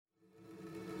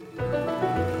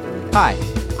Hi,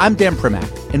 I'm Dan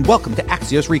Primack, and welcome to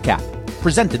Axios Recap,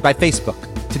 presented by Facebook.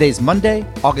 Today's Monday,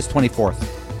 August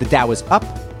 24th. The Dow is up,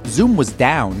 Zoom was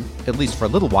down, at least for a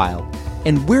little while,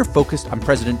 and we're focused on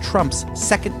President Trump's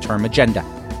second-term agenda.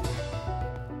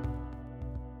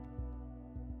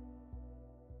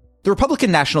 The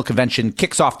Republican National Convention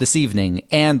kicks off this evening,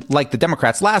 and like the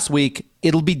Democrats last week,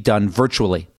 it'll be done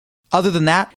virtually. Other than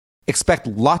that, expect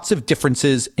lots of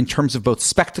differences in terms of both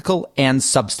spectacle and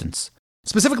substance.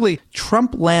 Specifically,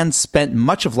 Trump-land spent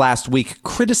much of last week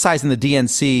criticizing the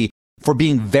DNC for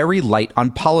being very light on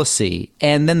policy,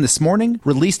 and then this morning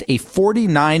released a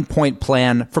 49-point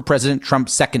plan for President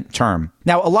Trump's second term.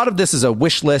 Now, a lot of this is a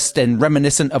wish list and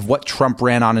reminiscent of what Trump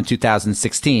ran on in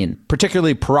 2016,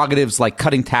 particularly prerogatives like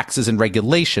cutting taxes and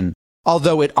regulation,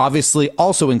 although it obviously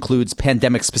also includes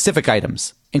pandemic-specific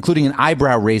items, including an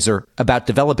eyebrow raiser about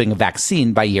developing a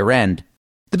vaccine by year-end.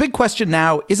 The big question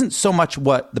now isn't so much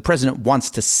what the president wants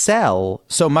to sell,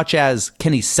 so much as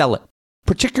can he sell it,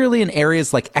 particularly in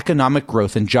areas like economic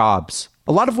growth and jobs.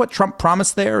 A lot of what Trump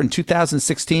promised there in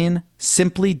 2016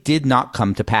 simply did not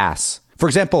come to pass. For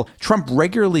example, Trump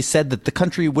regularly said that the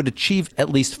country would achieve at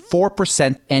least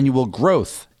 4% annual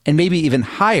growth, and maybe even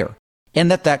higher,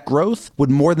 and that growth would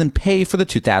more than pay for the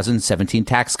 2017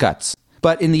 tax cuts.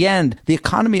 But in the end, the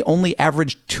economy only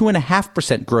averaged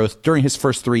 2.5% growth during his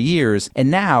first 3 years,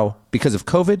 and now, because of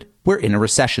COVID, we're in a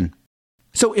recession.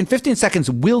 So in 15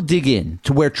 seconds, we'll dig in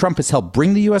to where Trump has helped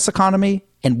bring the U.S. economy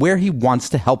and where he wants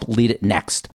to help lead it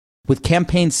next, with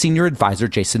campaign senior advisor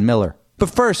Jason Miller.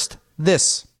 But first,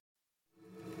 this.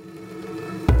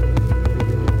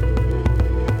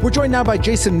 We're joined now by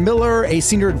Jason Miller, a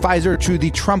senior advisor to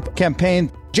the Trump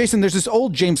campaign. Jason, there's this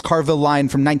old James Carville line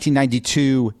from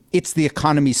 1992, "It's the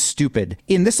economy, stupid."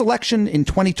 In this election in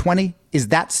 2020, is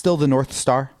that still the North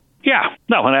Star? Yeah,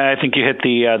 no, and I think you hit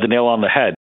the nail on the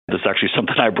head. This is actually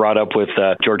something I brought up with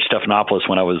George Stephanopoulos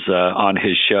when I was on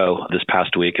his show this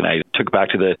past week, and I took back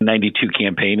to the 92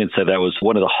 campaign and said that was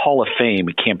one of the Hall of Fame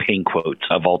campaign quotes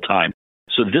of all time.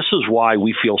 So this is why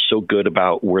we feel so good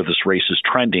about where this race is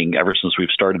trending ever since we've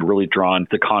started really drawing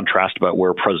the contrast about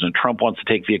where President Trump wants to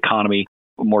take the economy.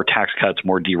 More tax cuts,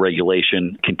 more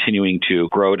deregulation, continuing to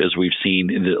grow it as we've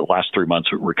seen in the last 3 months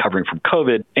recovering from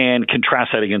COVID, and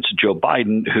contrast that against Joe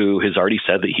Biden, who has already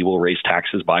said that he will raise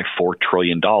taxes by $4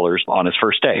 trillion on his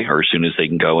first day, or as soon as they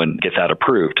can go and get that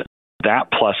approved.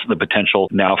 That plus the potential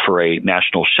now for a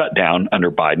national shutdown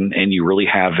under Biden, and you really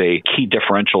have a key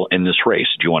differential in this race.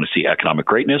 Do you want to see economic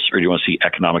greatness or do you want to see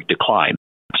economic decline?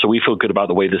 So we feel good about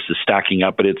the way this is stacking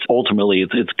up, but it's ultimately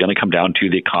going to come down to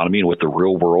the economy and what the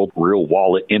real world, real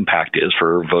wallet impact is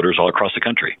for voters all across the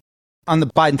country. On the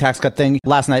Biden tax cut thing,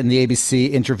 last night in the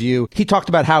ABC interview, he talked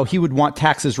about how he would want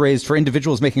taxes raised for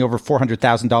individuals making over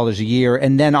 $400,000 a year,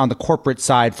 and then on the corporate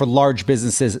side for large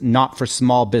businesses, not for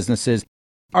small businesses.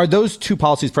 Are those two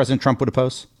policies President Trump would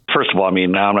oppose? First of all, I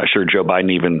mean, I'm not sure Joe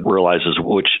Biden even realizes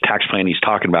which tax plan he's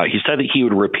talking about. He said that he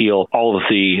would repeal all of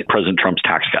the President Trump's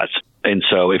tax cuts. And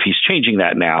so if he's changing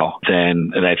that now,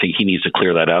 then I think he needs to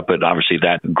clear that up. But obviously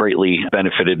that greatly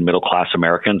benefited middle-class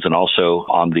Americans, and also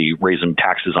on the raising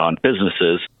taxes on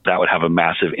businesses, that would have a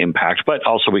massive impact. But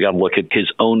also we got to look at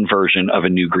his own version of a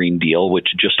new Green Deal, which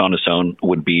just on its own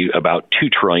would be about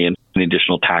 $2 trillion in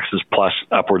additional taxes, plus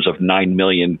upwards of 9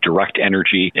 million direct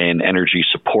energy and energy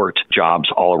support jobs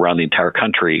all around the entire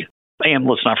country. And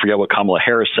let's not forget what Kamala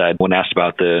Harris said when asked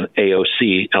about the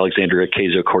AOC, Alexandria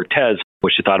Ocasio-Cortez,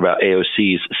 what she thought about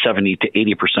AOC's 70 to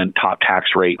 80% top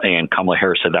tax rate. And Kamala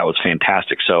Harris said that was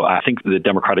fantastic. So I think the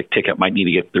Democratic ticket might need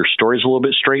to get their stories a little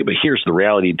bit straight. But here's the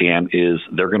reality, Dan, is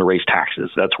they're going to raise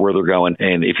taxes. That's where they're going.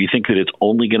 And if you think that it's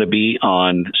only going to be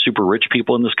on super rich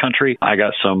people in this country, I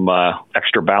got some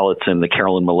extra ballots in the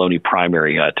Carolyn Maloney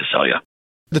primary to sell you.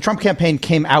 The Trump campaign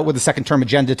came out with a second-term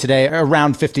agenda today,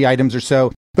 around 50 items or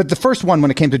so. But the first one,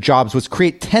 when it came to jobs, was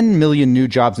create 10 million new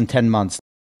jobs in 10 months.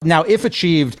 Now, if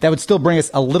achieved, that would still bring us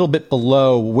a little bit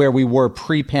below where we were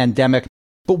pre-pandemic.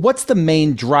 But what's the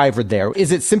main driver there?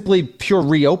 Is it simply pure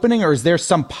reopening, or is there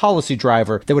some policy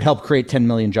driver that would help create 10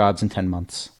 million jobs in 10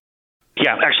 months?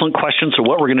 Yeah, excellent question. So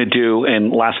what we're going to do,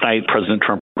 and last night, President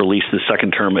Trump released the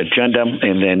second term agenda,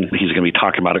 and then he's going to be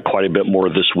talking about it quite a bit more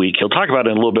this week. He'll talk about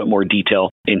it in a little bit more detail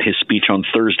in his speech on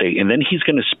Thursday, and then he's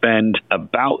going to spend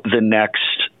about the next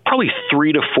probably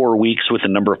 3 to 4 weeks with a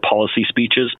number of policy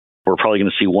speeches. We're probably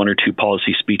going to see 1 or 2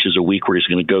 policy speeches a week where he's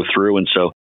going to go through. And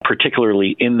so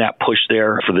particularly in that push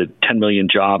there for the 10 million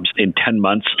jobs in 10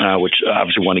 months, which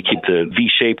obviously want to keep the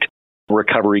V-shaped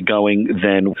recovery going,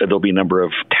 then there'll be a number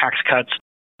of tax cuts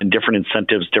and different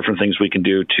incentives, different things we can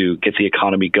do to get the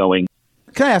economy going.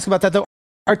 Can I ask about that, though?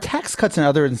 Are tax cuts and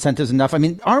other incentives enough? I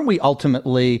mean, aren't we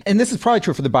ultimately, and this is probably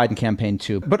true for the Biden campaign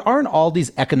too, but aren't all these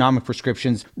economic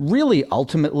prescriptions really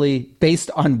ultimately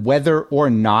based on whether or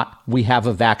not we have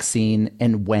a vaccine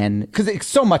and when? Because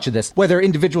so much of this, whether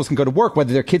individuals can go to work,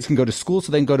 whether their kids can go to school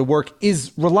so they can go to work,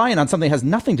 is reliant on something that has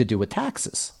nothing to do with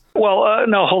taxes. Well,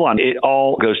 no, hold on. It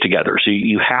all goes together. So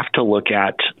you have to look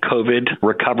at COVID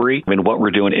recovery and what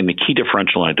we're doing in the key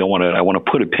differential. And I want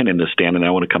to put a pin in this, Dan, and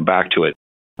I want to come back to it.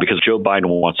 Because Joe Biden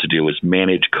wants to do is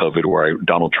manage COVID where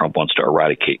Donald Trump wants to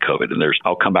eradicate COVID. And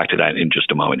I'll come back to that in just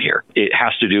a moment here. It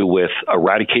has to do with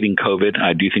eradicating COVID.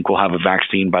 I do think we'll have a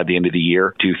vaccine by the end of the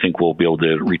year. I do think we'll be able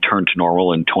to return to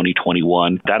normal in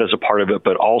 2021. That is a part of it.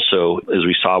 But also, as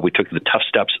we saw, we took the tough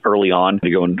steps early on to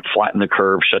go and flatten the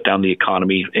curve, shut down the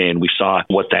economy. And we saw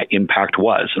what that impact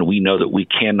was. And we know that we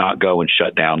cannot go and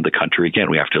shut down the country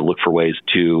again. We have to look for ways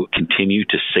to continue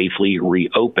to safely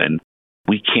reopen.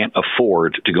 We can't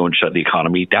afford to go and shut the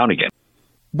economy down again.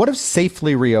 What if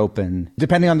safely reopen,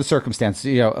 depending on the circumstance,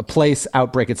 a place,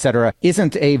 outbreak, et cetera,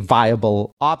 isn't a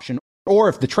viable option? Or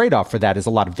if the trade-off for that is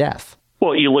a lot of death?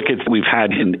 Well, you look at, we've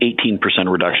had an 18%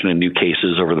 reduction in new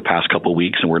cases over the past couple of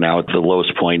weeks, and we're now at the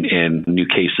lowest point in new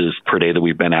cases per day that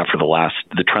we've been at for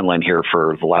the trend line here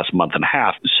for the last month and a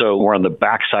half. So we're on the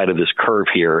backside of this curve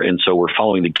here, and so we're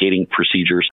following the gating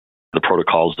procedures, the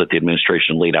protocols that the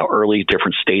administration laid out early.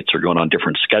 Different states are going on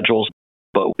different schedules,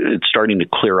 but it's starting to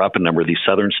clear up a number of these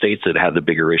southern states that had the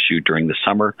bigger issue during the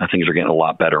summer. Things are getting a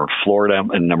lot better in Florida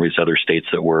and a number of these other states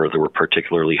that were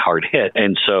particularly hard hit.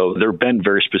 And so there have been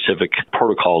very specific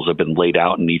protocols that have been laid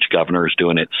out, and each governor is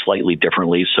doing it slightly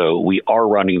differently. So we are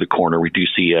running the corner. We do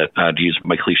see, to use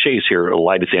my cliches here, a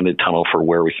light at the end of the tunnel for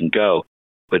where we can go.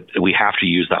 But we have to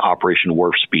use the Operation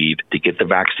Warp Speed to get the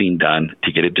vaccine done,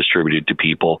 to get it distributed to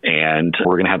people. And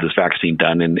we're going to have this vaccine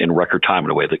done in record time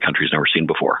in a way the country's never seen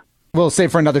before. We'll save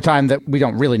for another time that we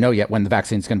don't really know yet when the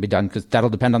vaccine is going to be done, because that'll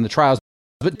depend on the trials.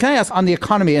 But can I ask, on the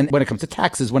economy and when it comes to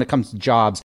taxes, when it comes to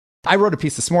jobs, I wrote a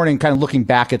piece this morning kind of looking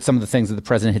back at some of the things that the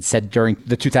president had said during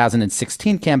the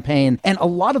 2016 campaign. And a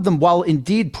lot of them, while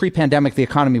indeed pre-pandemic the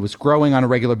economy was growing on a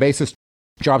regular basis,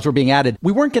 jobs were being added,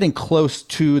 we weren't getting close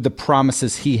to the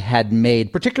promises he had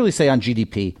made, particularly, say, on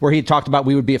GDP, where he had talked about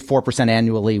we would be at 4%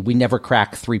 annually. We never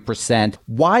crack 3%.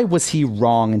 Why was he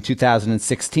wrong in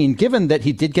 2016, given that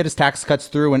he did get his tax cuts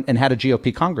through and had a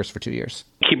GOP Congress for 2 years?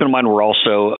 Keep in mind, we're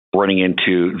also running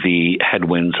into the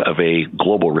headwinds of a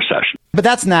global recession. But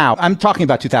that's now. I'm talking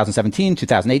about 2017,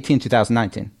 2018,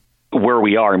 2019. Where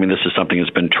we are, I mean, this is something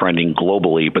that's been trending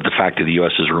globally, but the fact that the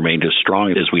U.S. has remained as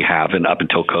strong as we have, and up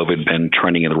until COVID, been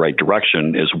trending in the right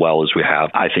direction as well as we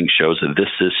have, I think shows that this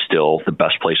is still the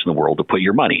best place in the world to put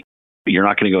your money. You're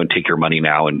not going to go and take your money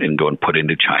now and go and put it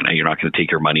into China. You're not going to take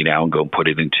your money now and go and put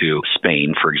it into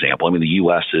Spain, for example. I mean, the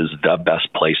U.S. is the best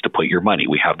place to put your money.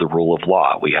 We have the rule of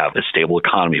law. We have a stable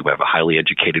economy. We have a highly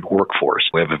educated workforce.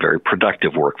 We have a very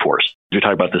productive workforce. You're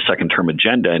talking about the second-term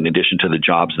agenda, in addition to the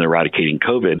jobs and eradicating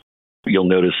COVID. You'll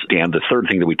notice, Dan, the third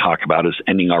thing that we talk about is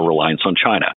ending our reliance on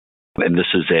China. And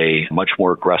this is a much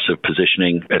more aggressive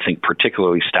positioning, I think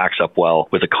particularly stacks up well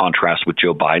with a contrast with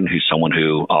Joe Biden, who's someone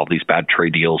who all these bad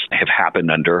trade deals have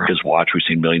happened under his watch. We've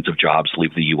seen millions of jobs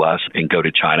leave the U.S. and go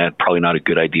to China. Probably not a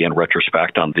good idea in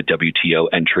retrospect on the WTO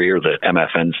entry or the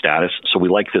MFN status. So we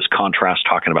like this contrast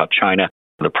talking about China.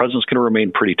 The president's going to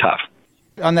remain pretty tough.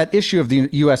 On that issue of the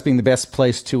U.S. being the best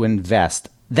place to invest,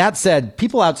 that said,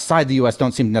 people outside the U.S.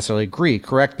 don't seem to necessarily agree,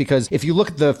 correct? Because if you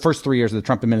look at the first 3 years of the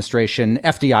Trump administration,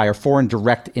 FDI, or foreign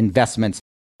direct investments,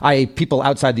 i.e. people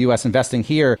outside the U.S. investing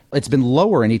here, it's been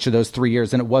lower in each of those 3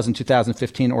 years than it was in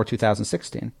 2015 or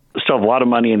 2016. Still have a lot of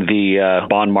money in the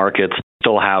bond markets.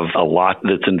 Still have a lot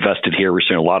that's invested here. We're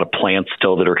seeing a lot of plants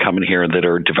still that are coming here that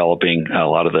are developing, a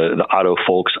lot of the auto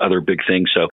folks, other big things.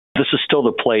 So this is still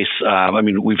the place.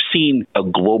 We've seen a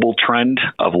global trend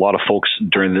of a lot of folks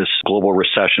during this global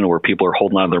recession where people are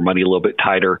holding on to their money a little bit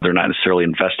tighter. They're not necessarily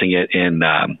investing it in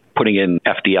putting in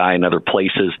FDI and other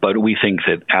places. But we think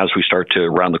that as we start to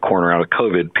round the corner out of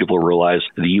COVID, people realize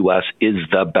the U.S. is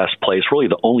the best place, really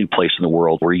the only place in the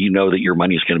world where you know that your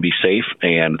money is going to be safe.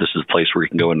 And this is a place where you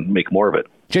can go and make more of it.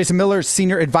 Jason Miller,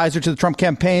 senior advisor to the Trump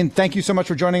campaign. Thank you so much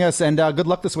for joining us, and good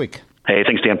luck this week. Hey,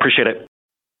 thanks, Dan. Appreciate it.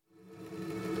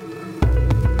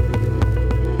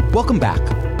 Welcome back.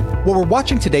 What we're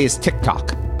watching today is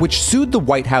TikTok, which sued the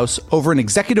White House over an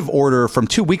executive order from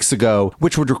 2 weeks ago,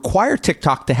 which would require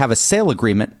TikTok to have a sale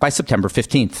agreement by September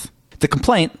 15th. The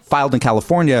complaint, filed in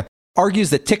California,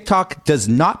 argues that TikTok does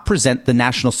not present the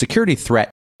national security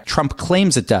threat Trump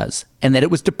claims it does, and that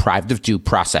it was deprived of due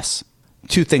process.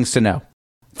 Two things to know.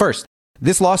 First,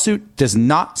 this lawsuit does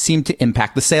not seem to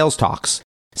impact the sales talks.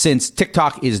 since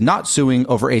TikTok is not suing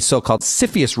over a so-called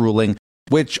CFIUS ruling,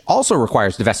 which also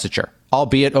requires divestiture,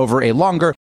 albeit over a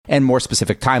longer and more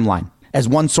specific timeline. As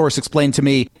one source explained to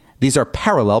me, these are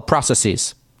parallel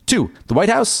processes. 2, the White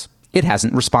House, it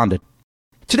hasn't responded.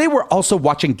 Today we're also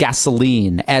watching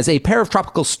gasoline as a pair of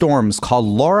tropical storms called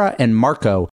Laura and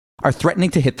Marco are threatening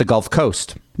to hit the Gulf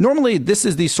Coast. Normally, this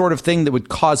is the sort of thing that would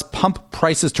cause pump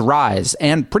prices to rise,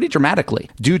 and pretty dramatically,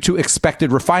 due to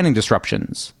expected refining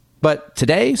disruptions. But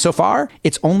today, so far,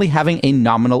 it's only having a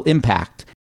nominal impact.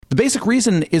 The basic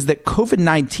reason is that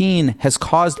COVID-19 has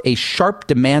caused a sharp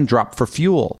demand drop for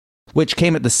fuel, which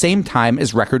came at the same time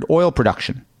as record oil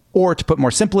production. Or, to put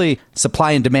more simply,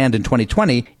 supply and demand in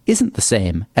 2020 isn't the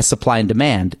same as supply and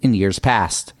demand in years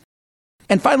past.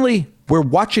 And finally, we're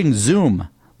watching Zoom.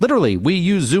 Literally, we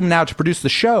use Zoom now to produce the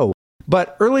show,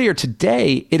 but earlier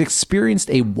today, it experienced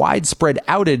a widespread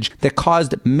outage that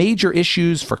caused major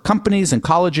issues for companies and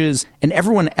colleges and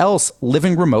everyone else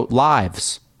living remote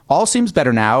lives. All seems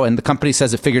better now, and the company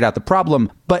says it figured out the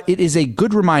problem, but it is a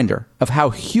good reminder of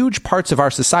how huge parts of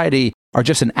our society are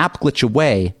just an app glitch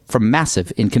away from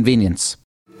massive inconvenience.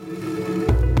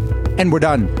 And we're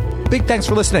done. Big thanks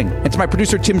for listening, and to my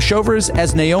producer Tim Shovers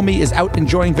as Naomi is out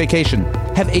enjoying vacation.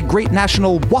 Have a great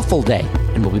National Waffle Day,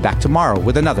 and we'll be back tomorrow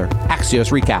with another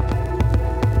Axios Recap.